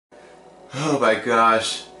Oh my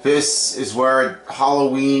gosh. This is where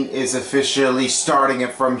Halloween is officially starting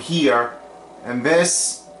it from here. And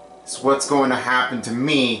this is what's going to happen to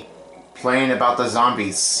me playing about the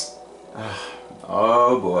zombies.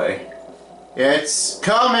 Oh boy. It's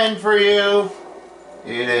coming for you.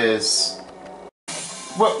 It is.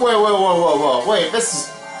 Wait,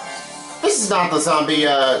 this is not the zombie,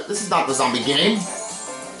 this is not the zombie game.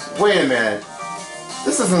 Wait a minute.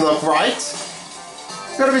 This doesn't look right.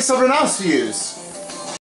 There's gotta be something else to use.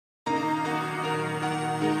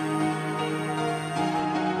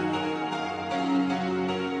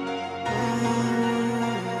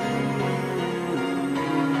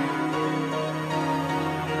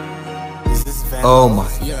 Oh my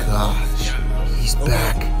gosh, he's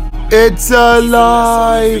back. It's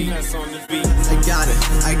alive! I got it.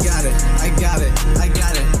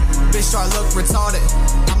 Bitch, I look retarded.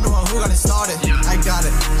 I'm the one who got it started. I got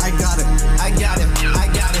it.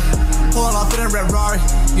 Pull up in a red Rari.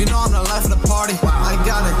 You know I'm the life of the party. I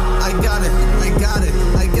got it.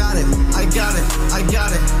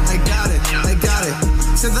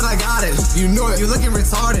 Said that I got it. You know it. You looking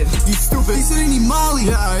retarded. You stupid. He said he need Molly.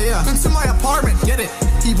 Yeah. Come to my apartment. Get it.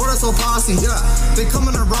 He brought us all posse. Yeah. They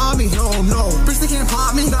coming to rob me. No. Bitch, they can't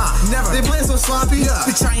pop me. Nah, never. They playing so sloppy. Yeah.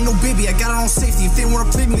 Bitch, I ain't no baby. I got it on safety. If they wanna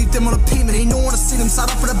play me, leave them on a payment. Ain't no one to see them.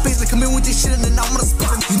 Side up for the basement. Come in with this shit and then I'm gonna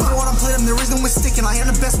split them. You know what I'm playing? There is no mistaking. I am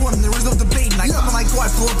the best one. There is no debating. I come in like go.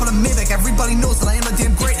 I pull up on a Maybach. Everybody knows that I am the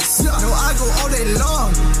damn greatest. Yeah. No, I go all day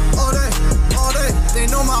long. All day. They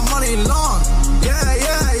know my money long. Yeah.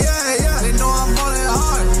 They know I'm ballin'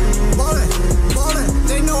 hard. Ballin'.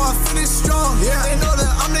 They know I finish strong. Yeah. They know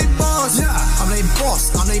that I'm they boss. Yeah. I'm they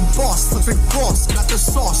boss. Perfect boss. Got the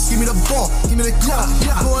sauce. Give me the ball. Give me the clock.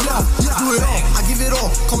 Yeah. Do it all. I give it all.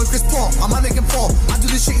 Call me Chris Paul. I might make him fall. I do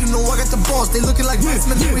this shit, you know I got the balls. They looking like this,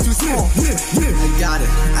 man, they way too small. I got it.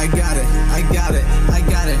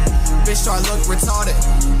 Bitch, I look retarded.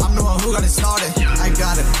 I'm the one who got it started. I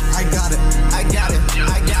got it.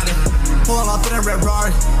 Pull up in a red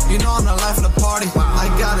Rari. You know I'm the life of the party. I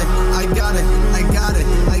got it.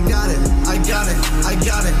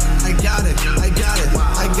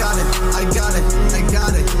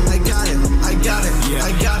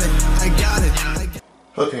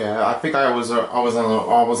 Okay, I think I was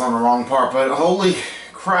on the wrong part, but holy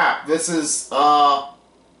crap, this is the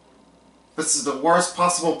worst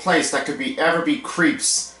possible place that could ever be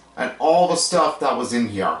creeps and all the stuff that was in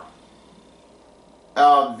here.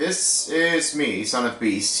 This is me, Son of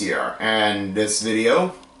Beast here, and this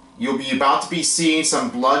video, you'll be about to be seeing some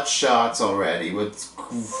blood shots already with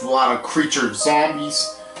a lot of creature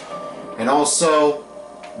zombies, and also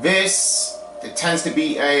it tends to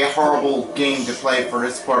be a horrible game to play for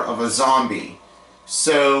this part of a zombie.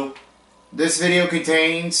 So this video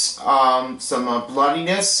contains some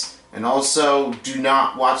bloodiness, and also do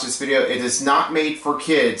not watch this video. It is not made for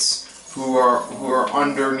kids who are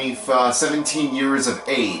underneath 17 years of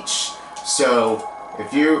age. So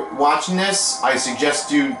if you're watching this, I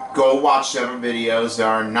suggest you go watch the other videos that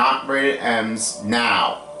are not rated M's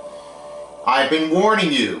now. I've been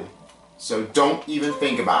warning you, so don't even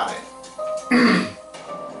think about it.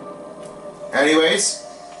 Anyways,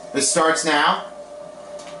 this starts now.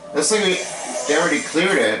 Looks like they already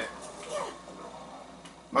cleared it.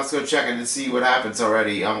 Let's go check it and see what happens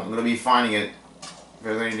already. I'm gonna be finding it if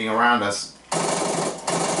there's anything around us.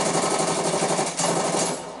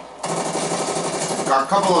 Got a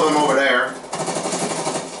couple of them over there.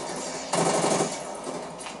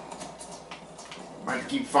 Might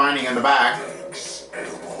keep finding in the back.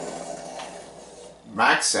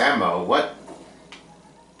 Max ammo, what?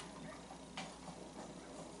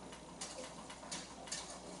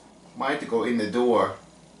 Might have to go in the door.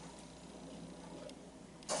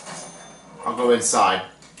 I'll go inside.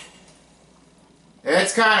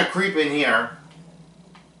 It's kind of creepy in here.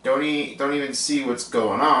 Don't even see what's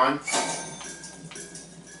going on.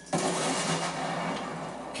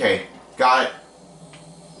 Okay, got it.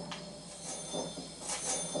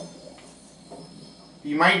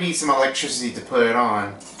 You might need some electricity to put it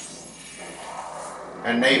on.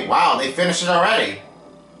 And they finished it already.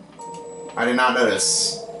 I did not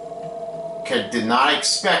notice. Okay, did not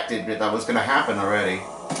expect it, but that was gonna happen already.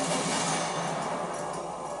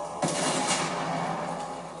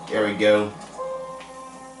 There we go.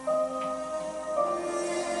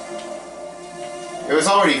 It was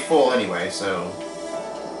already full anyway, so.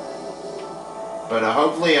 But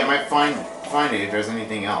hopefully I might find it if there's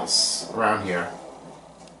anything else around here.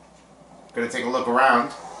 Gonna take a look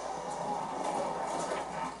around.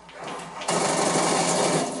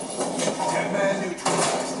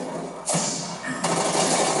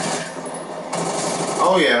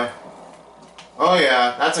 Oh yeah. Oh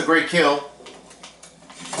yeah, that's a great kill.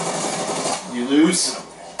 You lose.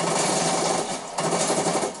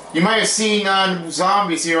 You might have seen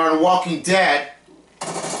zombies here on Walking Dead.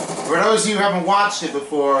 For those of you who haven't watched it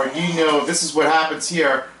before, you know this is what happens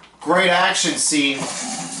here. Great action scene.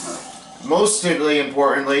 Mostly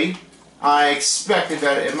importantly, I expected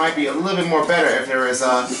that it might be a little bit more better if there is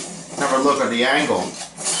another look at the angle.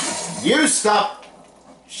 You stop!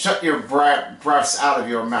 Shut your breaths out of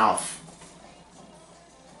your mouth.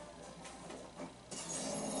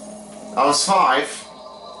 That was 5.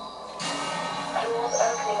 Doors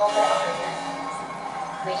opening on their own.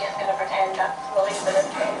 We're just gonna pretend that's noise and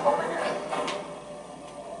it's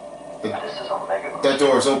that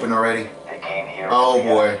door is open already. Oh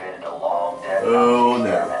boy. Oh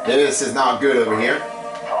no. This is not good over here.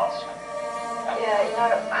 Yeah, you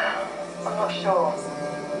know, I'm not sure.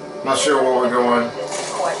 Not sure where we're going. This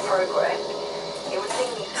is quite progress. It would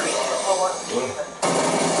seem these creatures were once human.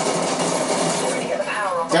 Don't really get the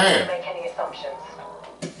power of them to make any assumptions.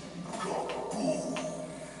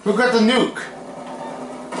 Who got the nuke?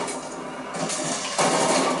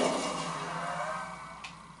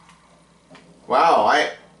 Wow,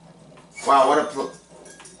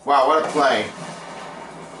 what a play.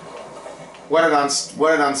 What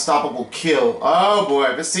an unstoppable kill. Oh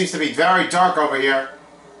boy, this seems to be very dark over here.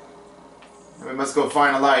 We must go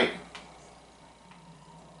find a light.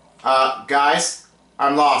 Guys,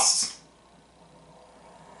 I'm lost.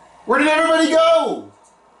 Where did everybody go?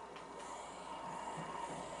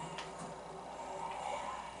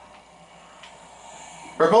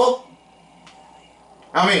 Purple?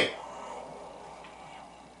 Help me.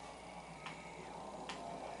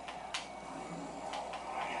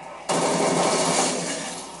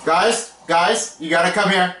 Guys, you gotta come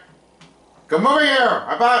here. Come over here.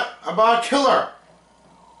 I'm about a killer.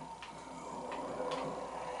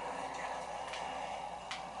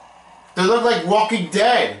 They look like Walking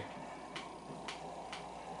Dead.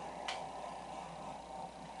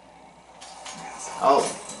 I'll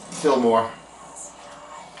kill more.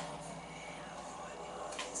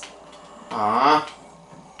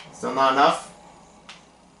 Still not enough.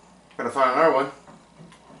 Gotta find another one.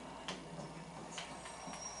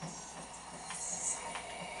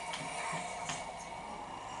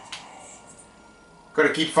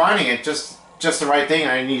 Gotta keep finding it, just the right thing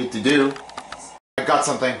I needed to do. I got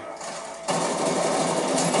something.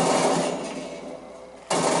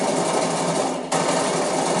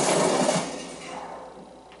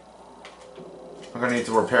 I'm gonna need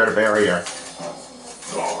to repair the barrier.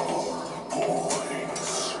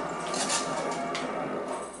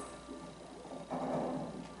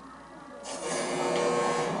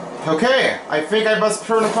 Okay, I think I must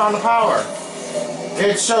turn upon the power.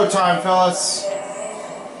 It's showtime, fellas.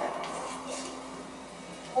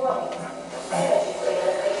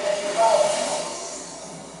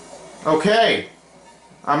 Okay,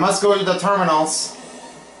 I must go to the terminals.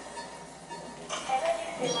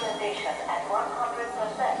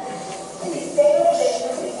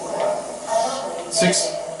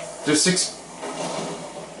 There's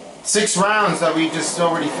six rounds that we just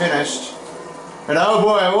already finished. And oh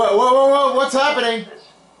boy, whoa, what's happening?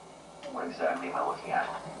 What exactly am I looking at?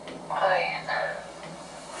 I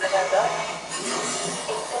don't know.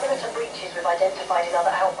 It's similar to breaches we've identified in other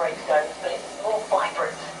outbreak zones, but it's more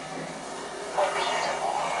vibrant. More beautiful.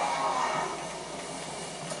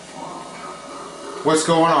 What's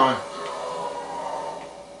going on?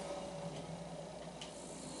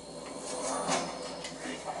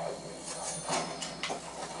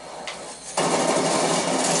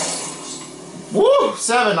 Woo!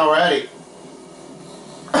 7 already.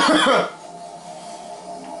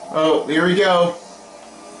 Oh, here we go.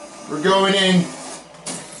 We're going in.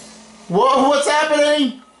 Whoa, what's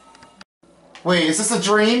happening? Wait, is this a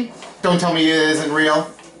dream? Don't tell me it isn't real.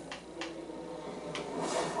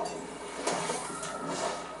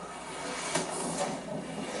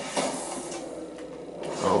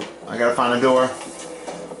 Oh, I gotta find a door.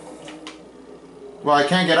 Well, I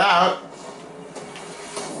can't get out.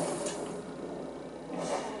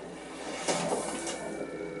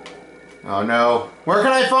 Oh no. Where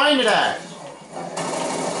can I find it at?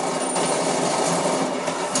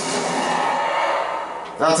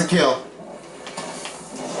 That's a kill.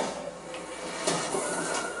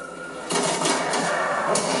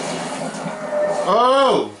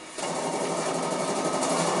 Oh!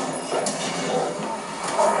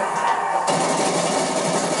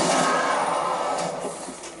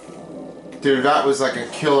 Dude, that was like a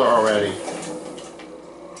killer already.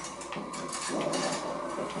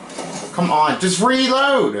 Come on, just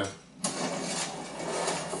reload!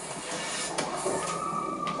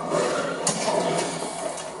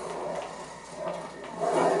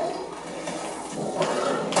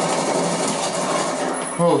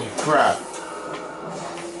 crap.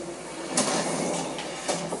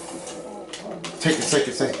 Take it, take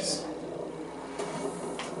it, take it.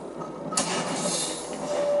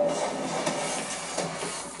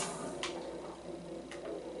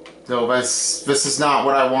 No, this is not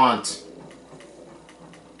what I want.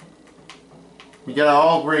 We gotta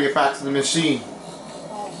all bring it back to the machine.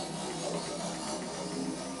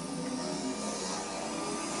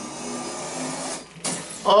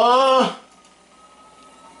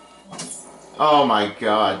 Oh my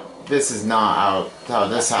god. This is not how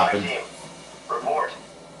this happened. Report.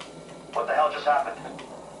 What the hell just happened?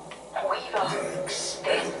 Weaver, this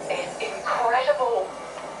is incredible.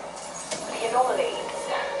 The anomaly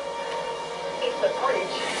is the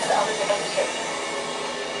bridge to the other dimension.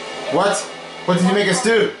 What? What did you make us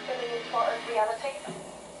do? Filling into our own reality.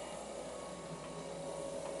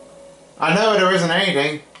 I know there isn't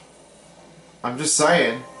anything. I'm just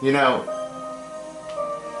saying, you know,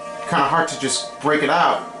 kind of hard to just break it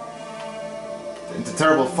out into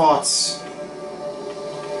terrible thoughts.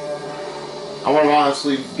 I want to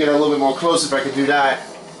honestly get a little bit more close if I could do that.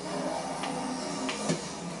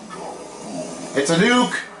 It's a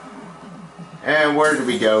nuke! And where do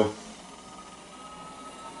we go?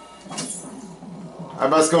 I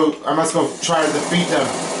must go try to defeat them.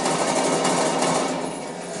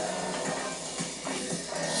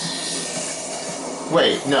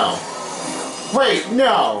 Wait, no. Wait,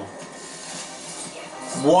 no!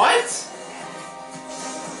 What?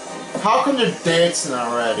 How come they're dancing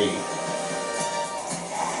already?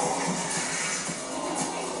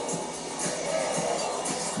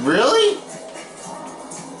 Really?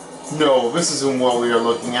 No, this isn't what we are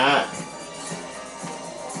looking at.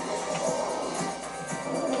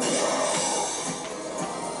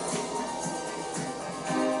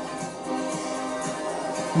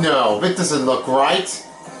 No, it doesn't look right.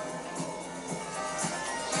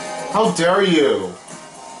 How dare you?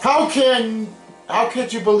 How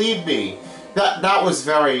can't you believe me? That was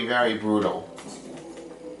very, very brutal.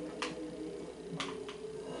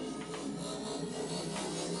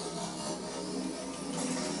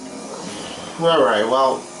 Alright,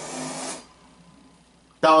 well,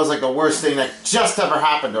 that was like the worst thing that just ever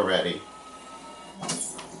happened already.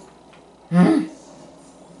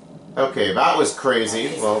 Okay, that was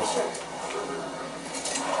crazy. Well,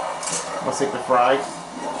 let's take the Fright.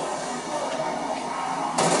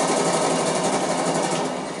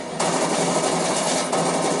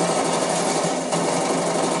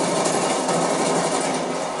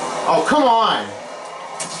 Oh, come on!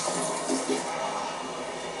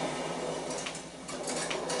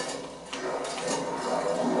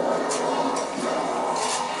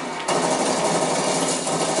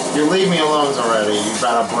 You leave me alone already, you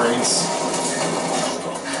battle brains.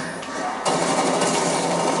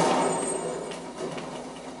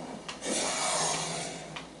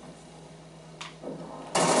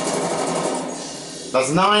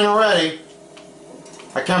 That's 9 already.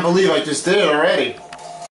 I can't believe I just did it already.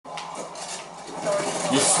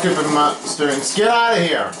 You stupid monsters. Get out of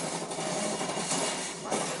here!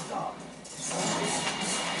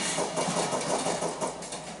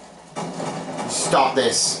 Stop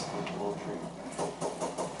this.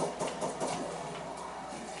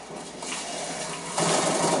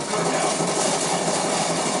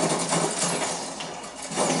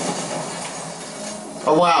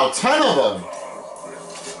 Oh wow, 10 of them!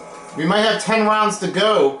 We might have 10 rounds to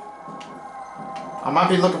go. I might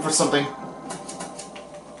be looking for something.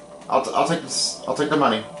 I'll take this. I'll take the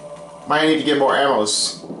money. Might need to get more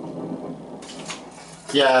ammos.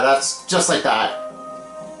 Yeah, that's just like that.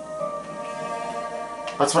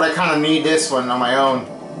 That's what I kind of need this one on my own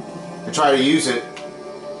to try to use it.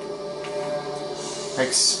 I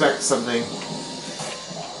expect something.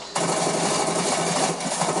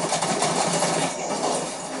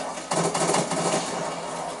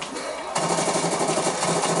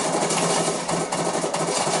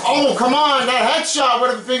 Oh, come on! That headshot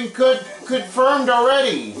would have been confirmed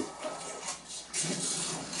already.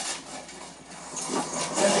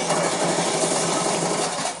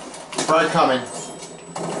 Fright coming.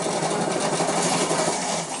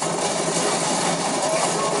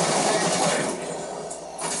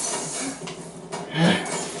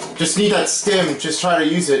 Just need that stim. Just try to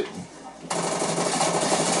use it.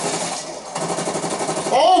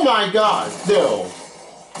 Oh my god! No!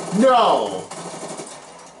 No!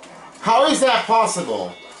 How is that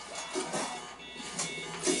possible?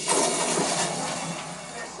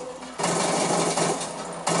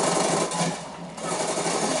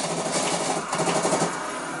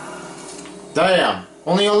 Damn!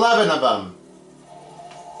 Only 11 of them.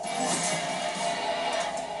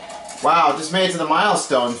 Wow, just made it to the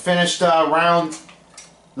milestone. Finished round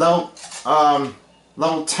level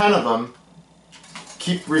 10 of them.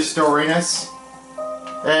 Keep restoring us.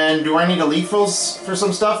 And do I need elite rolls for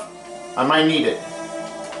some stuff? I might need it.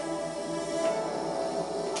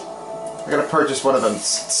 I gotta purchase one of them.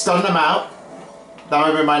 Stun them out. That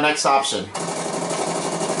might be my next option.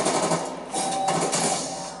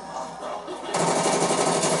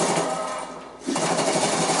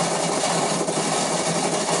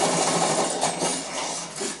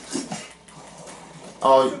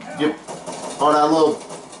 Oh, yep.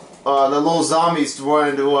 Oh, the little zombies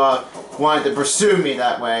wanted to pursue me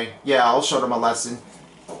that way. Yeah, I'll show them a lesson.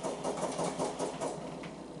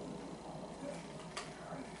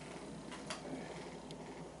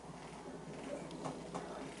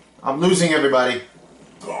 I'm losing everybody.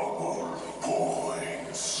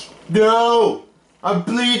 No! I'm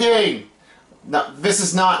bleeding! No, this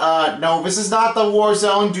is not, no, this is not the war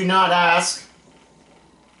zone. Do not ask.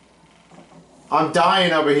 I'm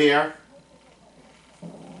dying over here.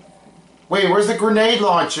 Wait, where's the grenade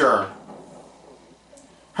launcher?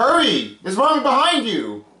 Hurry! There's one behind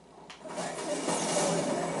you!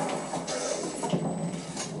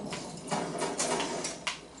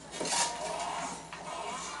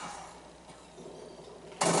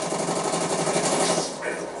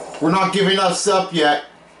 We're not giving us up yet.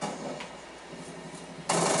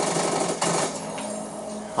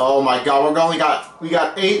 Oh my god, we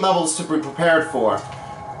got 8 levels to be prepared for.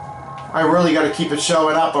 I really gotta keep it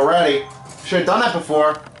showing up already. Should've done that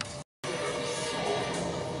before.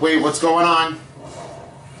 Wait, what's going on?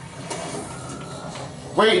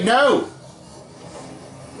 Wait, no!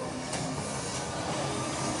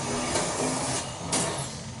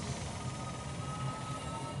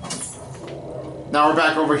 Now we're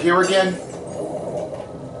back over here again.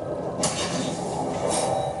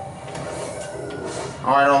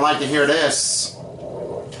 Oh, I don't like to hear this.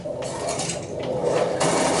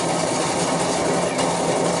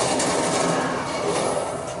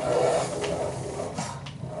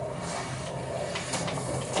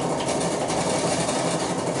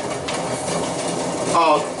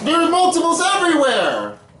 Oh, there are multiples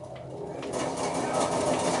everywhere!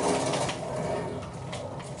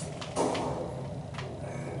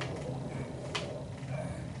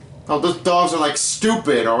 Oh, those dogs are like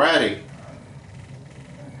stupid already.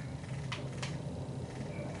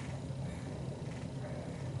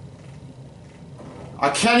 I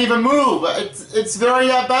can't even move. It's very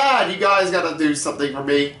bad. You guys gotta do something for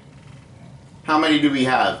me. How many do we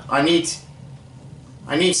have? I need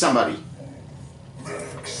somebody.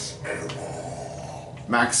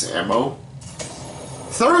 Max ammo.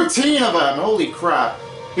 13 of them. Holy crap.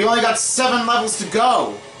 We only got 7 levels to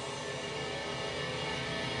go.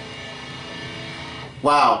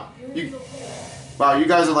 Wow. You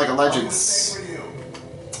guys are like legends.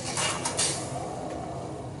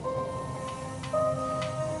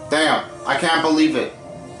 Damn, I can't believe it.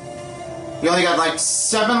 We only got like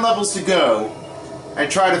 7 levels to go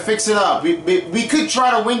and try to fix it up. We could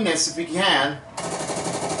try to win this if we can.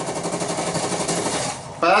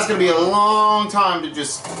 But that's gonna be a long time to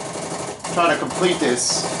just try to complete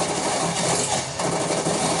this.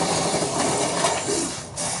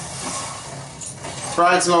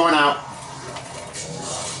 Fright's going out.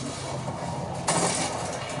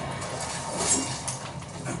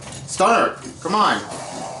 Stunner, come on.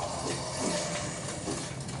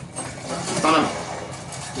 Stun him.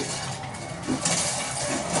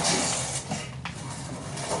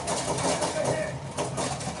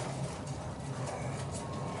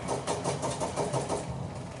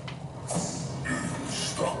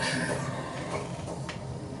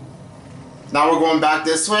 Now we're going back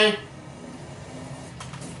this way?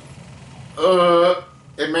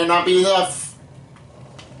 It may not be enough.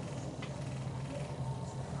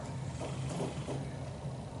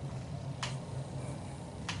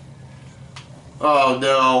 Oh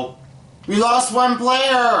no. We lost 1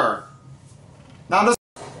 player! Now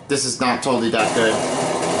this is not totally that good.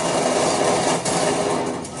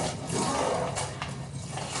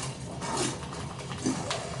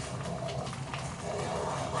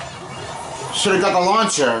 Should have got the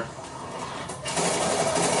launcher.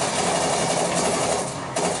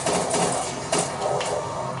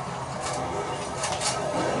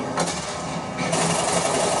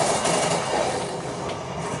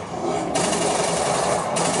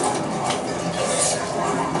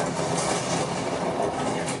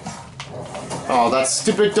 Oh, that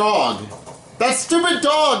stupid dog. That stupid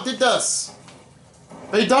dog did this.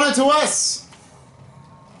 They done it to us.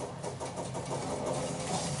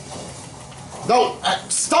 No,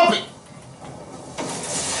 stop it.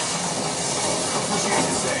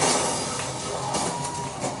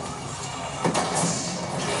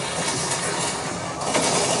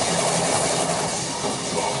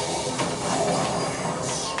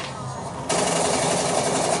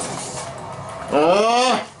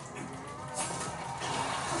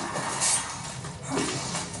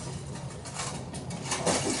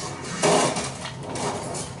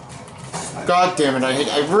 God damn it,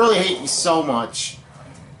 I really hate you so much.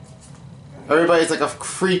 Everybody's like a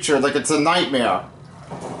creature, like it's a nightmare.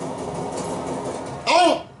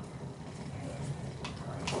 Oh!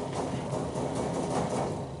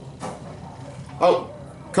 Oh,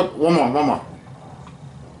 come, one more.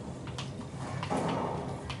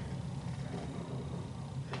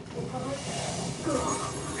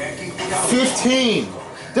 Keep 15!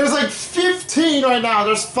 There's like 15 right now,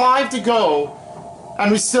 there's 5 to go. And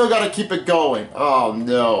we still gotta keep it going. Oh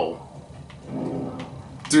no.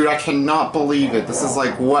 Dude, I cannot believe it. This is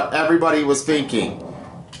like what everybody was thinking.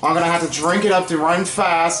 I'm gonna have to drink it up to run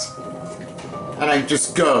fast. And I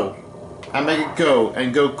just go. And make it go.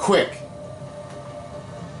 And go quick.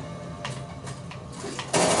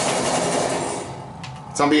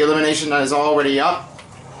 Zombie elimination is already up.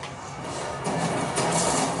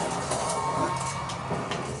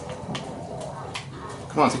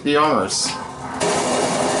 Come on, take the armors.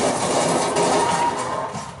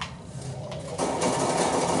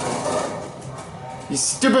 You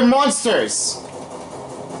stupid monsters!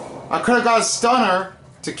 I could have got a stunner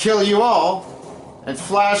to kill you all. And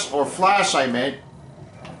flash I meant.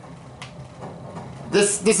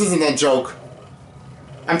 This isn't a joke.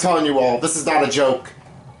 I'm telling you all, this is not a joke.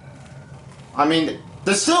 I mean,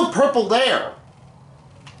 there's still purple there.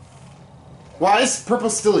 Why is purple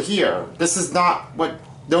still here? This is not what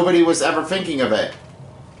nobody was ever thinking of it.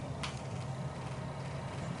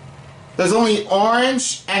 There's only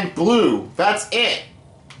orange and blue. That's it.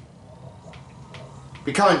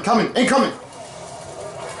 Be coming, incoming!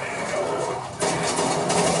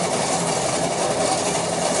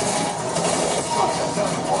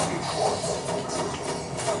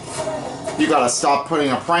 You gotta stop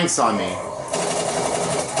putting a pranks on me.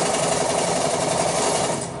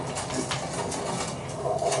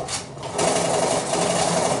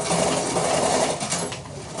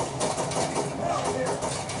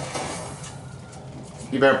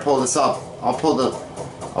 You better pull this up. I'll pull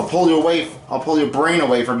your brain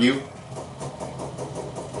away from you.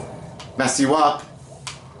 Mess you up.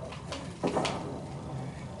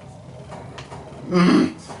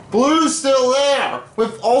 Blue's still there,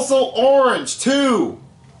 with also orange too.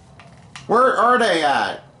 Where are they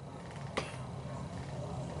at?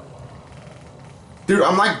 Dude,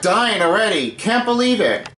 I'm like dying already. Can't believe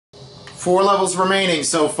it. 4 levels remaining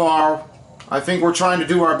so far. I think we're trying to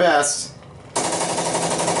do our best.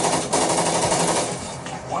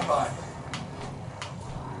 one by.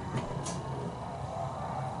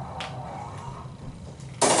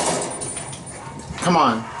 Come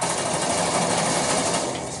on.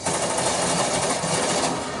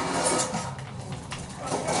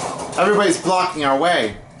 Everybody's blocking our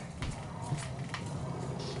way.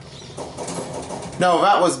 No,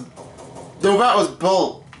 that was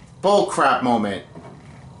bull crap moment.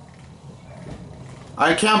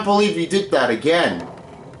 I can't believe you did that again.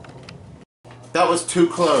 That was too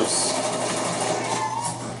close.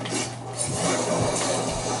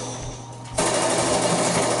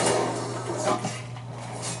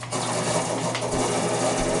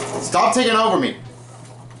 Stop taking over me.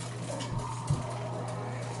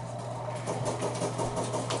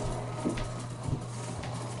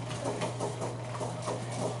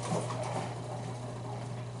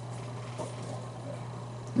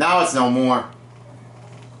 Now it's no more.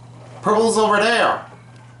 Purple's over there.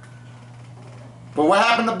 But what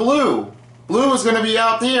happened to blue? Blue was going to be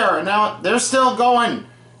out there, and now they're still going.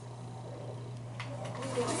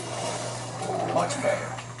 Much better.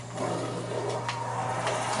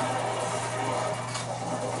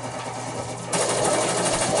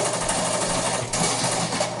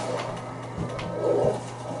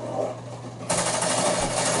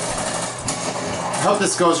 I hope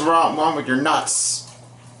this goes wrong with your nuts.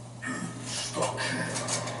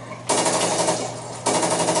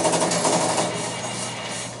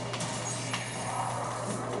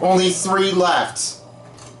 Only 3 left.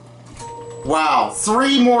 Wow,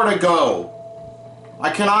 3 more to go. I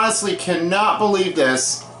cannot believe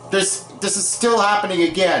this. This is still happening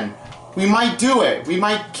again. We might do it. We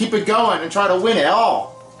might keep it going and try to win it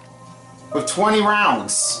all. With 20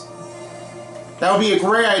 rounds. That would be a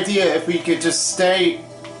great idea if we could just stay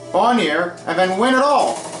on here and then win it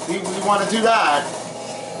all. We want to do that.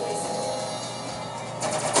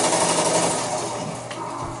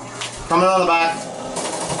 Coming on the back.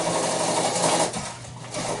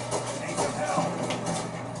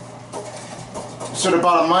 Should have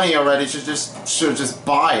bought money already. Should just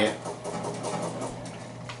buy it.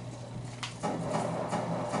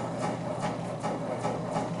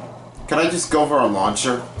 Can I just go for a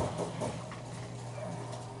launcher?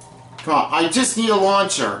 Come on, I just need a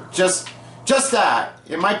launcher. Just Just that.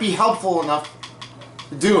 It might be helpful enough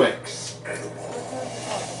to do it.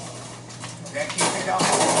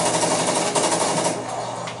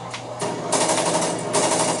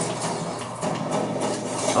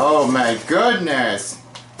 Oh my goodness.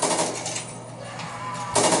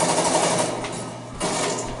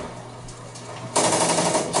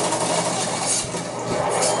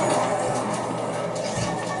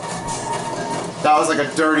 That was like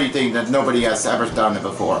a dirty thing that nobody has ever done it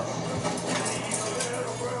before.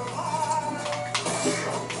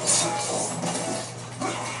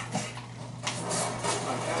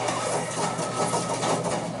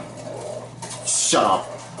 Shut up.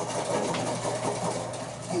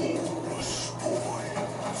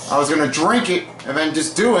 I was gonna drink it and then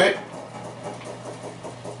just do it.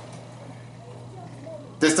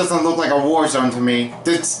 This doesn't look like a war zone to me.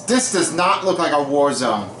 This does not look like a war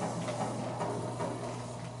zone.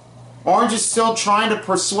 Orange is still trying to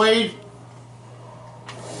persuade.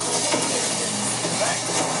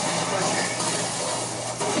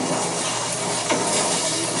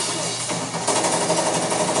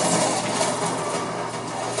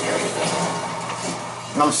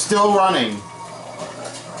 I'm still running.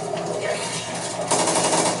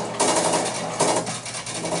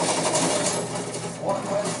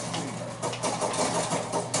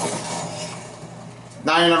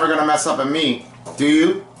 Now you're never gonna mess up at me, do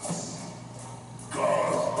you?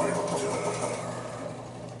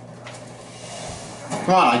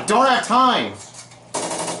 Come on, I don't have time.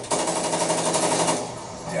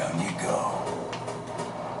 Down you go.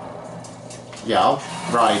 Yeah,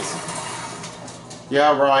 right.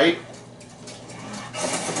 Yeah, right.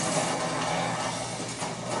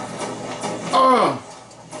 Ugh.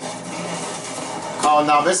 Oh,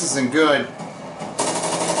 now this isn't good.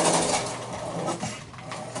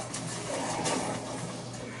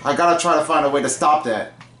 I gotta try to find a way to stop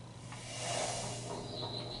that.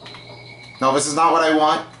 No, this is not what I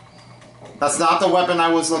want. That's not the weapon I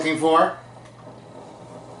was looking for.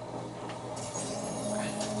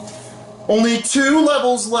 Only 2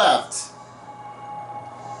 levels left.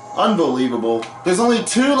 Unbelievable. There's only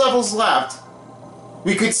 2 levels left.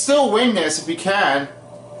 We could still win this if we can.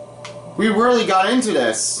 We really got into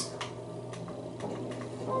this.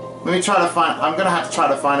 Let me try to find... I'm gonna have to try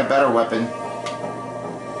to find a better weapon.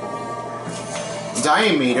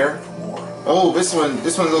 Diameter. Oh, this one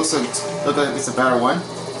looks like it's a better one.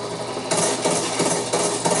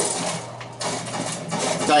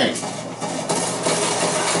 Dang.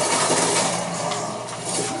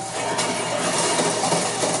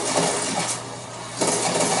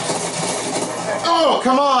 Oh,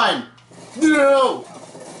 come on! No!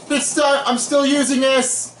 This time, I'm still using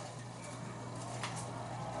this!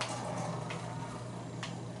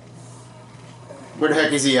 Where the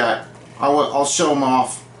heck is he at? I'll show him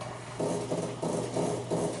off.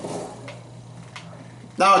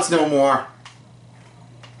 Now it's no more.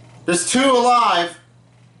 There's 2 alive.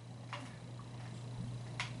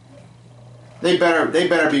 They better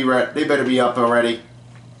be up already.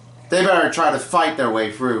 They better try to fight their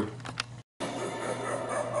way through.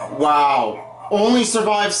 Wow. Only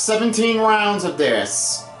survived 17 rounds of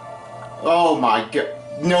this. Oh my god.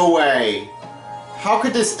 No way. How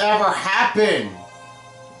could this ever happen?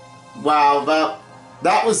 Wow,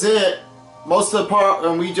 that was it. Most of the part,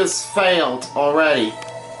 and we just failed already.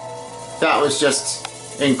 That was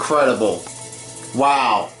just incredible.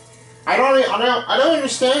 Wow. I don't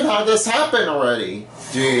understand how this happened already.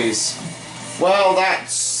 Jeez. Well,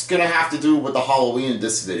 that's gonna have to do with the Halloween in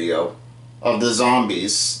this video of the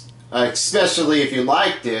zombies. Especially if you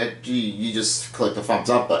liked it, you just click the thumbs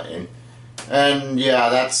up button. And yeah,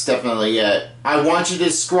 that's definitely it. I want you to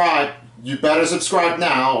subscribe. You better subscribe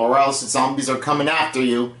now, or else the zombies are coming after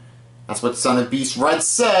you. That's what Son of Beast Red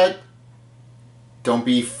said. Don't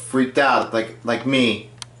be freaked out like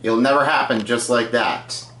me. It'll never happen just like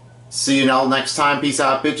that. See you all next time. Peace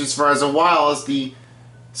out, bitches. For as a while as the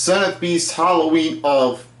Son of Beast Halloween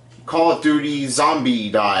of Call of Duty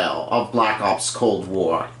Zombie Dial of Black Ops Cold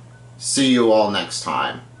War. See you all next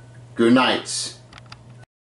time. Good night.